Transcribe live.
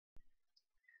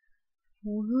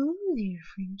Hello there,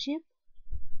 friendship.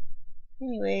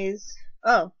 Anyways,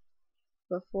 oh,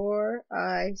 before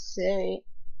I say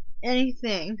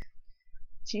anything,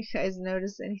 do you guys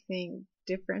notice anything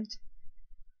different?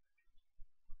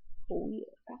 Oh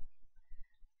yeah.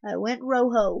 I went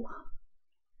rojo.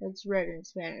 That's red in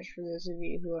Spanish for those of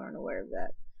you who aren't aware of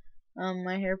that.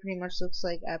 My hair pretty much looks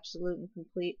like absolute and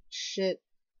complete shit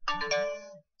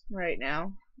right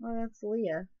now. Oh, that's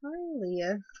Leah. Hi,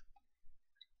 Leah.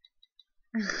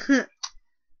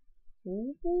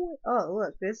 Ooh, oh,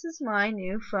 look, this is my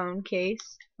new phone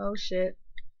case. Oh shit.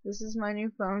 This is my new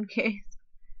phone case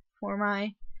for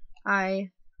my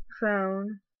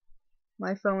iPhone.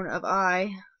 My phone of I.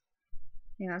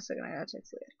 Hang on a second, I gotta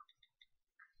text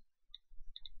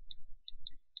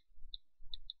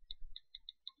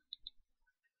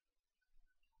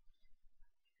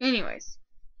Leah. Anyways.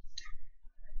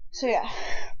 So yeah,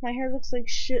 my hair looks like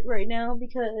shit right now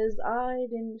because I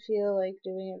didn't feel like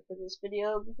doing it for this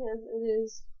video because it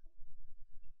is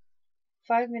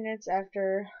 5 minutes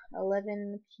after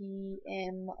 11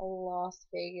 p.m. Las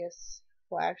Vegas.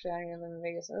 Well, actually, I don't even live in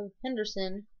Vegas. Oh,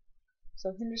 Henderson.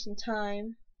 So Henderson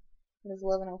time is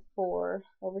 11:04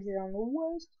 over here on the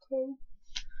West Coast.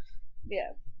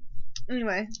 Yeah.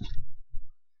 Anyway,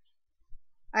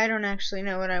 I don't actually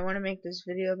know what I want to make this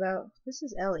video about. This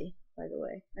is Ellie, by the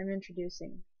way. I'm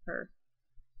introducing her.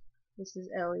 This is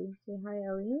Ellie. Say hi,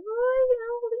 Ellie. Hi,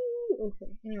 Ellie.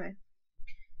 Okay, anyway.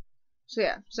 So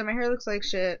yeah, so my hair looks like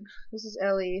shit. This is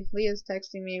Ellie. Leah's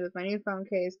texting me with my new phone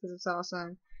case because it's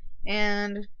awesome.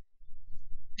 And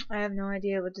I have no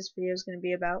idea what this video is going to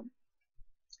be about.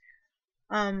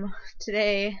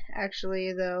 Today,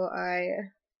 actually, though,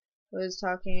 I was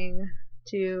talking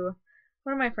to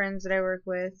one of my friends that I work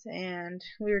with, and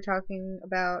we were talking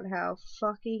about how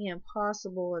fucking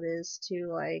impossible it is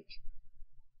to, like,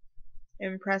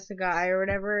 impress a guy or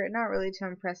whatever. Not really to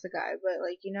impress a guy, but,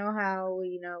 like, you know how,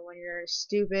 when you're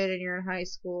stupid and you're in high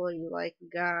school, you like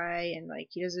a guy, and, like,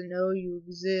 he doesn't know you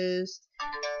exist,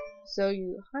 so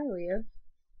you, hi, Leah.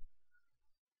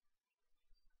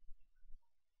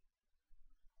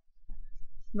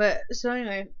 But, so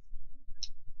anyway,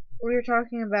 we were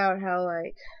talking about how,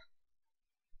 like,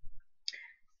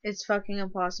 it's fucking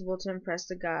impossible to impress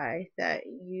the guy that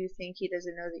you think he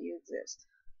doesn't know that you exist.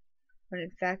 When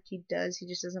in fact he does, he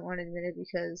just doesn't want to admit it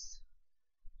because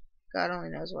God only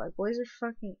knows why. Boys are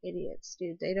fucking idiots,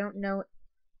 dude. They don't know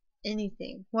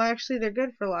anything. Well, actually, they're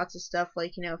good for lots of stuff,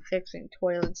 like, fixing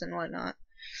toilets and whatnot.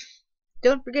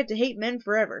 Don't forget to hate men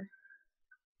forever.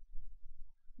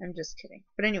 I'm just kidding.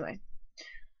 But anyway.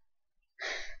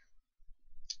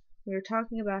 We were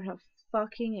talking about how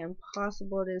fucking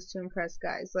impossible it is to impress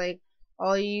guys. Like,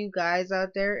 all you guys out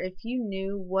there, if you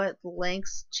knew what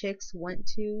lengths chicks went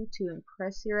to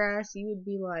impress your ass, you would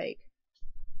be like,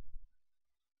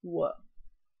 whoa.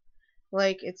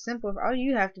 Like, it's simple. All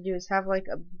you have to do is have, like,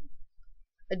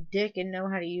 a dick and know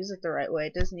how to use it the right way.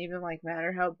 It doesn't even, like,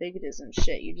 matter how big it is and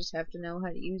shit. You just have to know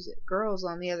how to use it. Girls,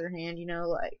 on the other hand,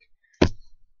 like,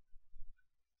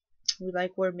 we,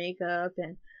 like, wear makeup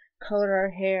and color our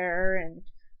hair and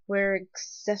wear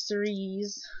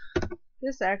accessories.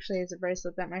 This actually is a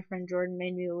bracelet that my friend Jordan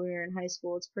made me when we were in high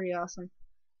school. It's pretty awesome.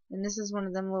 And this is one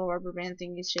of them little rubber band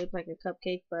thingies shaped like a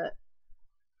cupcake, but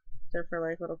they're for,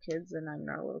 like, little kids, and I'm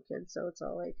not a little kid, so it's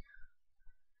all, like,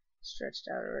 stretched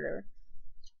out or whatever.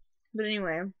 But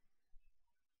anyway,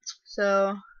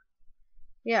 so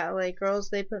yeah, like, girls,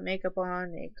 they put makeup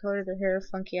on, they color their hair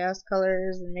funky ass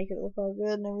colors and make it look all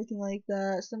good and everything like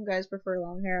that. Some guys prefer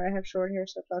long hair. I have short hair,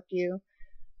 so fuck you.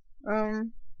 I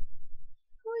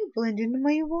blend into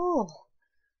my wall.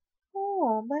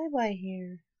 Oh, bye bye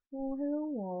hair. Oh, hello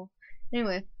wall.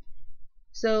 Anyway,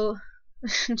 so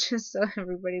just so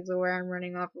everybody's aware, I'm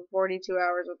running off of 42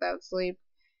 hours without sleep.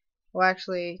 Well,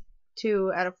 actually,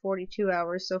 2 out of 42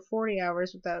 hours, so 40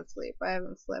 hours without sleep. I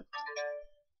haven't slept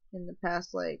in the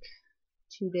past, like,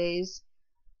 2 days.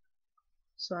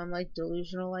 So I'm, like,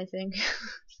 delusional, I think.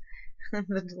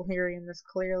 The delirium is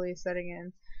clearly setting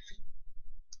in.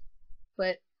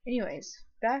 But anyways,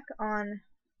 back on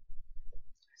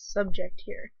subject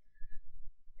here.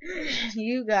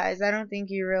 You guys, I don't think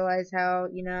you realize how,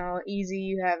 easy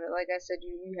you have it. Like I said,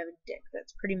 you have a dick.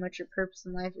 That's pretty much your purpose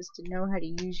in life, is to know how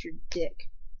to use your dick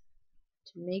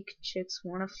to make chicks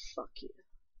want to fuck you.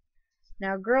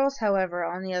 Now, girls, however,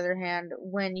 on the other hand,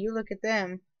 when you look at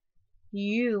them,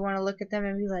 you want to look at them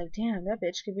and be like, damn, that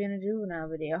bitch could be in a Juvenile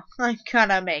video. I'm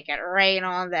gonna make it rain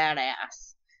on that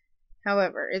ass.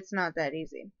 However, it's not that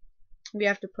easy. We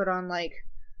have to put on, like,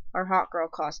 our hot girl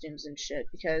costumes and shit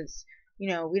because,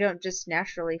 we don't just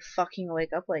naturally fucking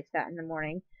wake up like that in the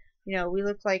morning. We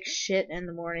look like shit in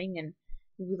the morning, and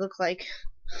we look like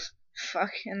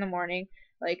fuck in the morning.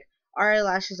 Like, our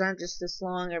eyelashes aren't just this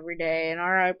long every day, and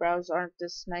our eyebrows aren't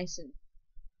this nice and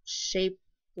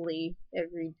shapely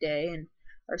every day, and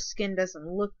our skin doesn't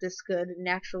look this good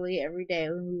naturally every day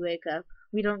when we wake up.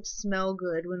 We don't smell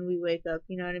good when we wake up,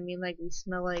 you know what I mean? Like, we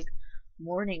smell like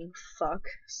morning fuck,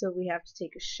 so we have to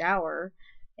take a shower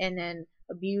and then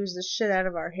abuse the shit out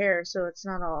of our hair so it's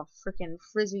not all freaking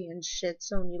frizzy and shit,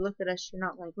 so when you look at us you're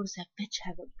not like, what does that bitch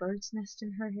have, a bird's nest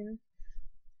in her hair?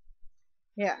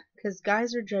 Yeah, because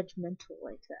guys are judgmental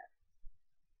like that.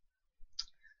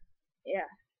 Yeah,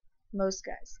 most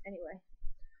guys, anyway.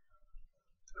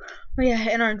 But yeah,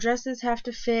 and our dresses have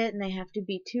to fit, and they have to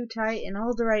be too tight in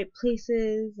all the right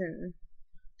places, and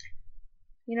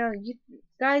you know, you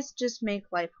guys just make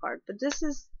life hard. But this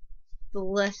is the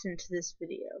lesson to this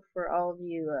video for all of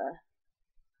you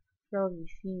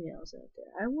females out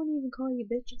there. I won't even call you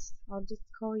bitches. I'll just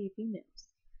call you females.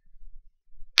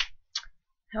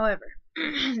 However,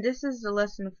 this is the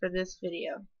lesson for this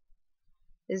video,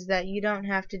 is that you don't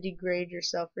have to degrade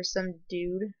yourself for some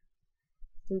dude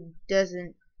who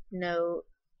doesn't know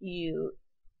you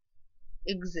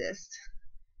exist.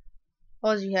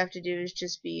 All you have to do is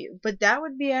just be you. But that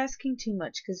would be asking too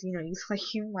much, because you know,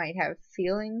 you might have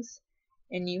feelings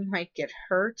and you might get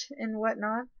hurt and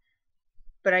whatnot.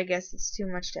 But I guess it's too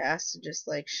much to ask to just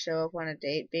like show up on a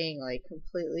date being like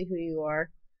completely who you are,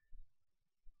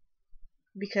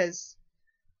 because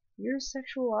you're a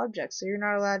sexual object, so you're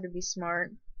not allowed to be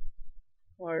smart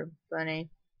or funny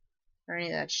or any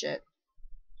of that shit.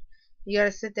 You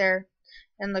gotta sit there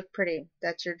and look pretty.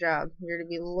 That's your job. You're to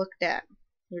be looked at.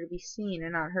 You're to be seen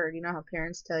and not heard. You know how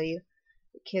parents tell you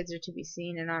that kids are to be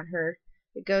seen and not heard?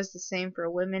 It goes the same for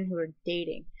women who are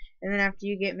dating. And then after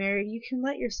you get married, you can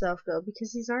let yourself go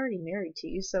because he's already married to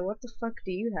you, so what the fuck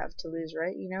do you have to lose,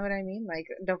 right? You know what I mean? Like,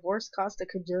 divorce cost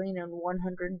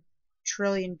 $1,100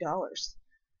 trillion.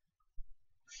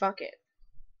 Fuck it.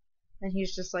 And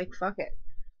he's just like, fuck it.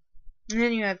 And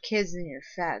then you have kids and you're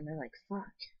fat and they're like,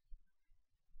 fuck.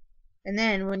 And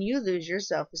then when you lose your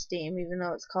self-esteem, even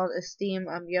though it's called esteem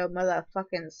of your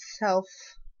motherfucking self,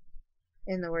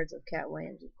 in the words of Cat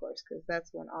Williams, of course, because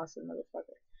that's one awesome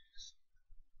motherfucker.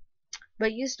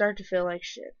 But you start to feel like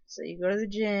shit. So you go to the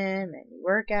gym and you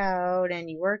work out and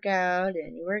you work out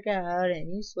and you work out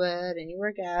and you sweat and you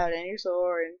work out and you're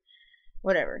sore and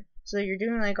whatever. So you're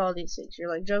doing like all these things. You're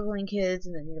like juggling kids,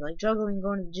 and then you're like juggling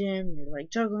going to the gym, and you're like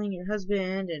juggling your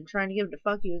husband and trying to get him to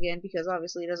fuck you again, because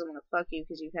obviously he doesn't want to fuck you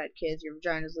because you've had kids, your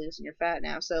vagina's loose and you're fat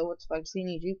now, so what the fuck does he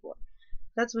need you for?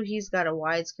 That's what he's got a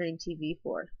widescreen TV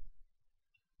for.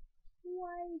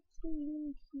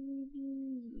 Widescreen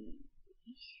TV.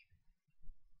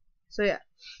 So yeah.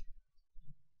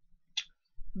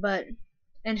 But,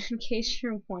 and in case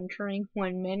you're wondering,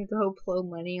 when men go blow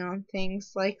money on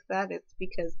things like that, it's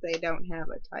because they don't have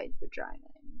a tight vagina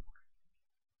anymore.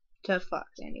 To fuck,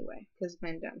 anyway. Because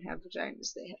men don't have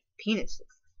vaginas, they have penises.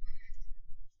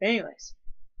 Anyways.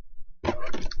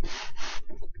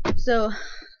 So,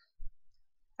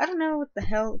 I don't know what the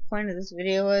hell the point of this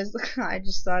video was. I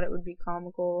just thought it would be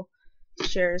comical to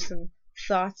share some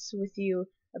thoughts with you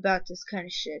about this kind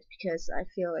of shit, because I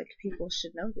feel like people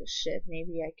should know this shit.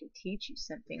 Maybe I could teach you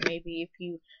something. Maybe if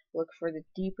you look for the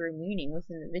deeper meaning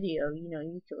within the video, you know,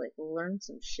 you could like learn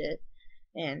some shit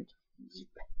and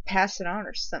pass it on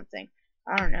or something.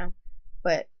 I don't know.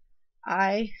 But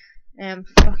I am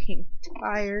fucking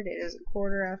tired. It is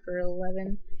 11:15,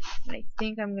 and I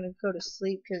think I'm gonna go to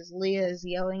sleep because Leah is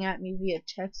yelling at me via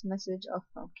text message. Oh,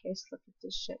 okay, so look at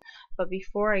this shit. But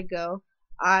before I go,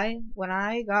 when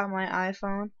I got my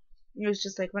iPhone, it was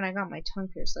just like when I got my tongue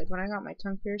pierced. Like when I got my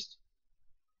tongue pierced,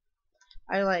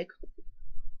 I like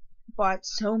bought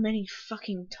so many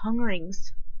fucking tongue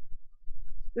rings.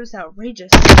 It was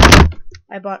outrageous.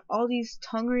 I bought all these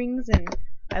tongue rings, and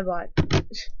I bought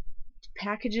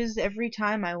packages every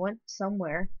time I went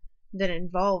somewhere that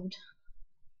involved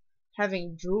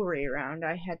having jewelry around.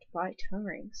 I had to buy tongue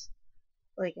rings,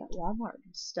 like at Walmart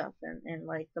and stuff, and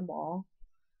like the mall,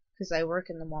 because I work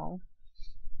in the mall.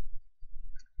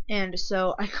 And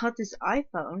so I got this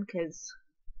iPhone because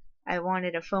I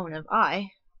wanted a phone of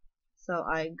so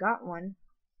I got one.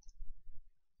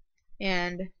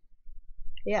 And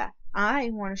yeah, I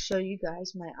want to show you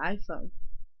guys my iPhone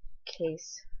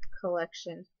case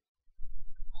collection.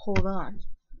 Hold on.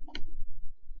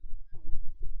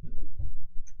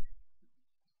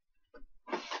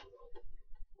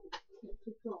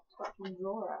 Take the fucking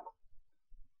drawer out.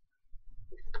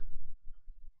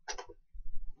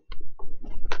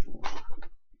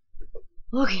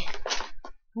 Okay.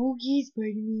 Okay,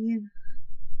 Spider-Man.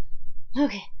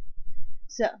 Okay.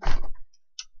 So,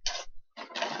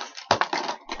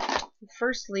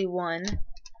 firstly one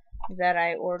that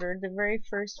I ordered. The very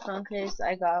first phone case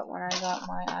I got when I got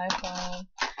my iPhone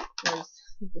was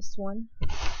this one,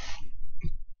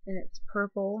 and it's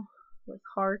purple with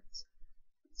hearts,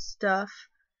 stuff,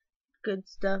 good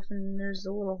stuff, and there's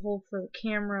a little hole for the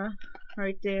camera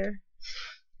right there.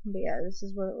 But yeah, this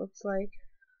is what it looks like.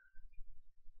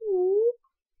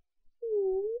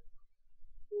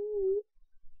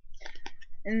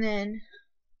 And then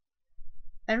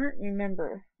I don't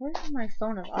remember, where did my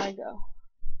phone of I go?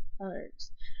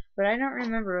 Others. But I don't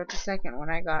remember what the second one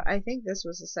I got. I think this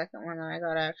was the second one that I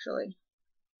got, actually.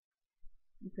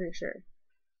 I'm pretty sure.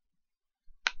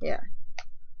 Yeah.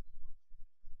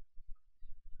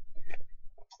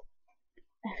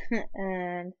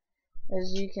 And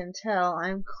as you can tell,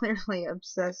 I'm clearly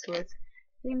obsessed with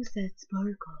things that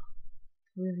sparkle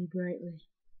really brightly.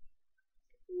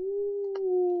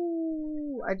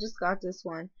 Ooh, I just got this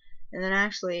one. And then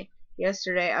actually,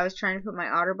 yesterday I was trying to put my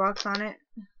OtterBox on it,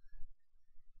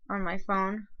 on my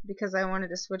phone, because I wanted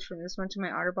to switch from this one to my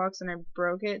OtterBox, and I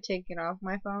broke it taking it off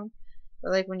my phone.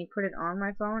 But like when you put it on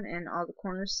my phone and all the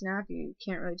corners snap, you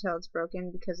can't really tell it's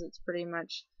broken because it's pretty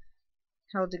much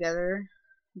held together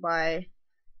by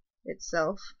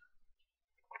itself,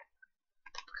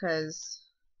 because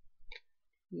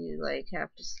you like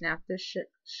have to snap this shit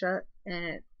shut and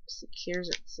it secures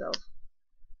itself.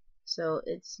 So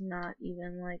it's not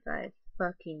even like I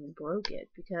fucking broke it,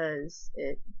 because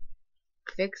it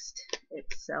fixed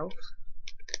itself.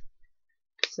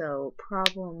 So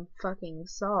problem fucking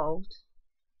solved.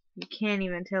 You can't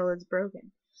even tell it's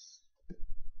broken.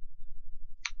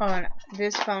 Oh, and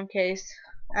this phone case,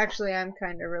 actually I'm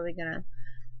kinda really gonna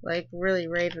like really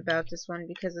rave about this one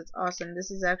because it's awesome.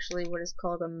 This is actually what is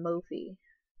called a Mophie.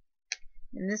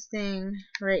 And this thing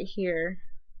right here,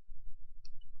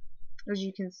 as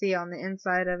you can see on the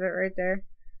inside of it right there,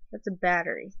 that's a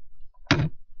battery.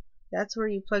 That's where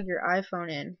you plug your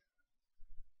iPhone in.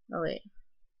 Oh wait,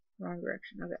 wrong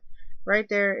direction. Okay. Right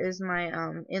there is my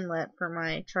inlet for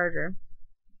my charger.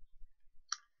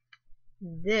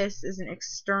 This is an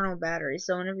external battery,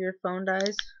 so whenever your phone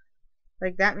dies,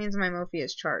 like that means my Mophie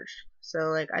is charged. So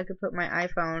like I could put my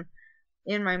iPhone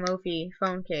in my Mophie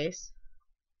phone case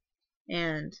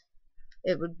and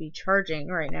it would be charging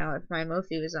right now if my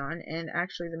Mophie was on, and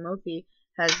actually the Mophie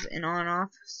has an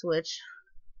on-off switch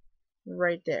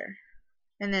right there.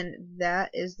 And then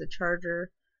that is the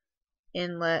charger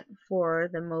inlet for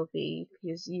the Mophie,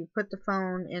 because you put the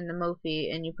phone in the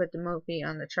Mophie and you put the Mophie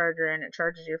on the charger and it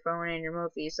charges your phone and your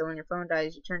Mophie. So when your phone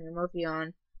dies, you turn your Mophie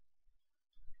on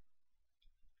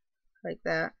like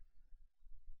that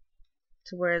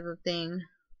to where the thing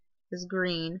is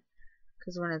green,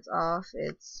 because when it's off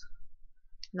it's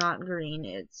not green,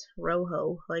 it's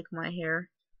rojo like my hair.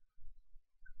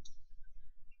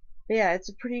 But yeah, it's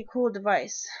a pretty cool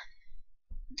device.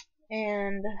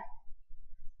 And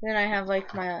then I have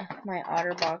like my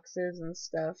OtterBoxes and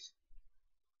stuff.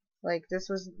 Like this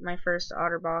was my first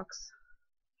OtterBox.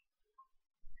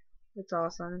 It's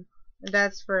awesome.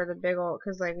 That's for the big old,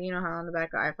 cause like you know how on the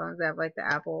back of iPhones they have like the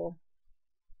Apple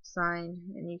sign,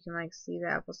 and you can like see the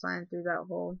Apple sign through that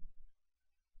hole.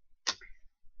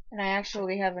 And I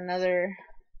actually have another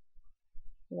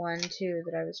one too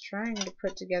that I was trying to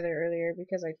put together earlier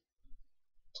because I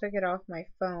took it off my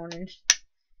phone and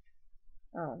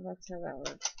oh, that's how that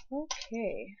works.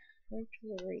 Okay, right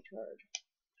to the retard.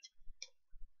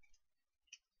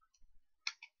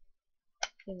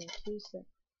 Give me 2 seconds.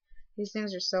 These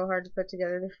things are so hard to put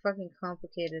together. They're fucking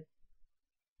complicated.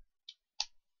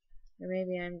 Or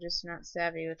maybe I'm just not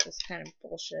savvy with this kind of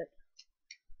bullshit.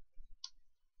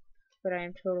 But I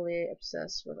am totally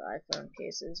obsessed with iPhone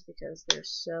cases because there's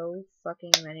so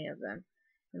fucking many of them.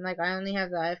 And like I only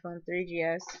have the iPhone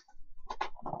 3GS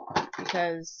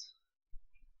because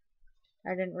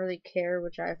I didn't really care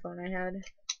which iPhone I had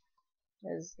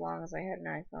as long as I had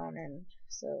an iPhone, and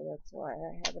so that's why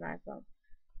I have an iPhone.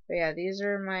 But yeah, these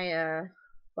are my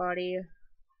body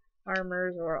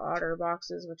armors or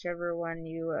OtterBoxes, whichever one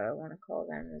you want to call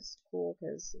them is cool,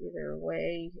 because either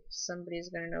way somebody's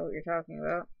gonna know what you're talking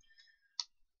about.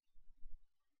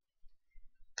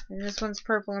 And this one's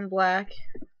purple and black.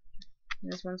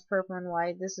 And this one's purple and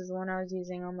white. This is the one I was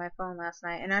using on my phone last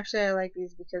night. And actually I like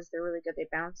these because they're really good. They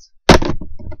bounce.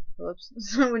 Whoops.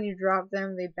 So when you drop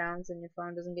them, they bounce and your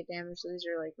phone doesn't get damaged. So these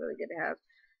are like really good to have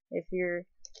if you're,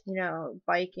 you know,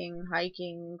 biking,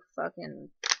 hiking, fucking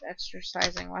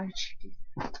exercising. Why would you do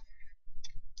that?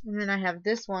 And then I have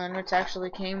this one, which actually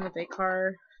came with a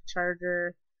car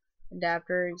charger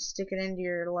adapter. You stick it into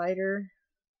your lighter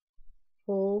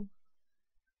pole,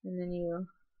 and then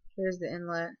there's the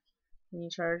inlet, and you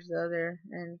charge the other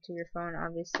end to your phone,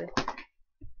 obviously.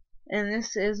 And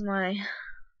this is my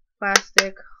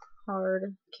plastic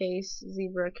hard case,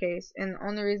 zebra case. And the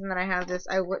only reason that I have this,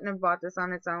 I wouldn't have bought this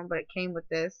on its own, but it came with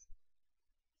this.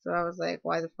 So I was like,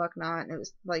 why the fuck not? And it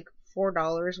was like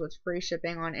 $4 with free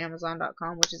shipping on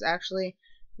Amazon.com, which is actually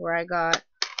where I got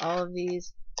all of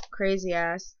these crazy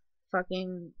ass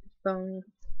fucking phone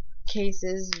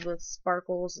cases with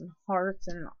sparkles and hearts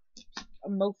and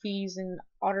Mophis and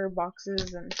otter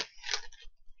boxes, and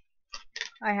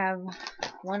I have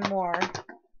one more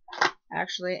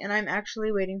actually, and I'm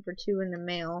actually waiting for 2 in the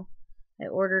mail. I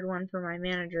ordered one for my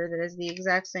manager that is the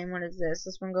exact same one as this.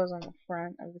 This one goes on the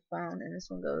front of the phone, and this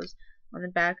one goes on the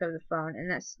back of the phone.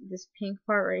 And that's this pink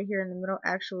part right here in the middle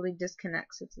actually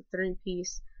disconnects. It's a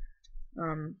 3-piece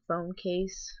phone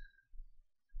case.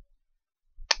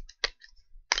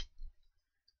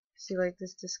 See, like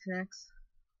this disconnects,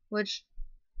 which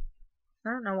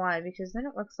I don't know why, because then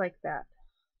it looks like that.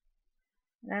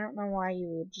 And I don't know why you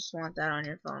would just want that on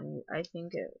your phone. I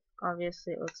think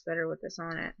obviously it looks better with this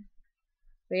on it.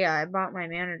 But yeah, I bought my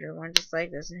manager one just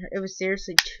like this, and it was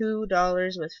seriously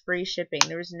 $2 with free shipping.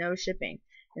 There was no shipping.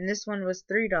 And this one was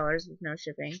 $3 with no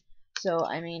shipping. So,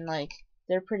 I mean, like,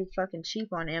 they're pretty fucking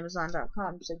cheap on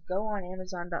Amazon.com. So go on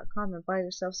Amazon.com and buy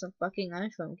yourself some fucking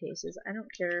iPhone cases. I don't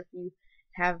care if you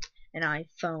have an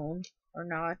iPhone or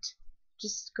not.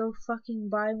 Just go fucking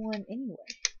buy one anyway.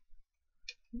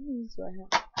 How many do I have?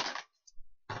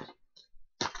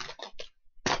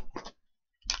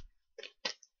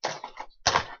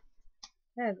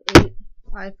 I have 8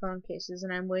 iPhone cases,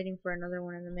 and I'm waiting for another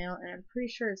one in the mail, and I'm pretty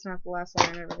sure it's not the last one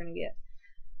I'm ever gonna get,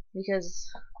 because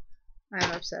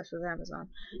I'm obsessed with Amazon.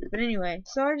 But anyway,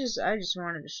 so I just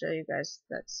wanted to show you guys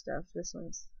that stuff. This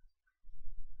one's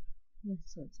my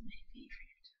favorite.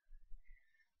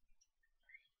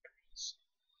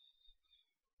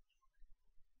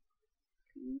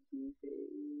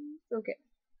 Okay.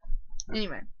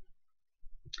 Anyway,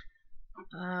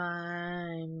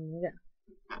 yeah.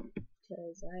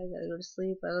 Because I gotta go to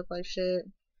sleep. I look like shit.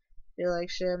 Feel like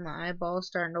shit. My eyeballs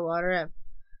starting to water. I have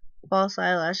false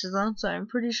eyelashes on, so I'm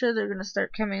pretty sure they're gonna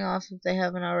start coming off if they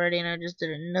haven't already, and I just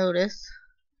didn't notice.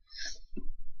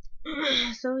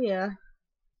 So yeah,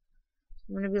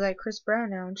 I'm gonna be like Chris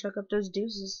Brown now and chuck up those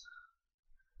deuces,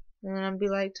 and then I'll be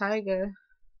like Tyga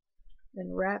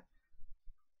and rap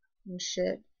and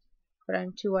shit. But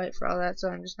I'm too white for all that, so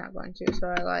I'm just not going to. So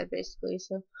I lied basically.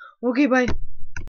 So okay, bye.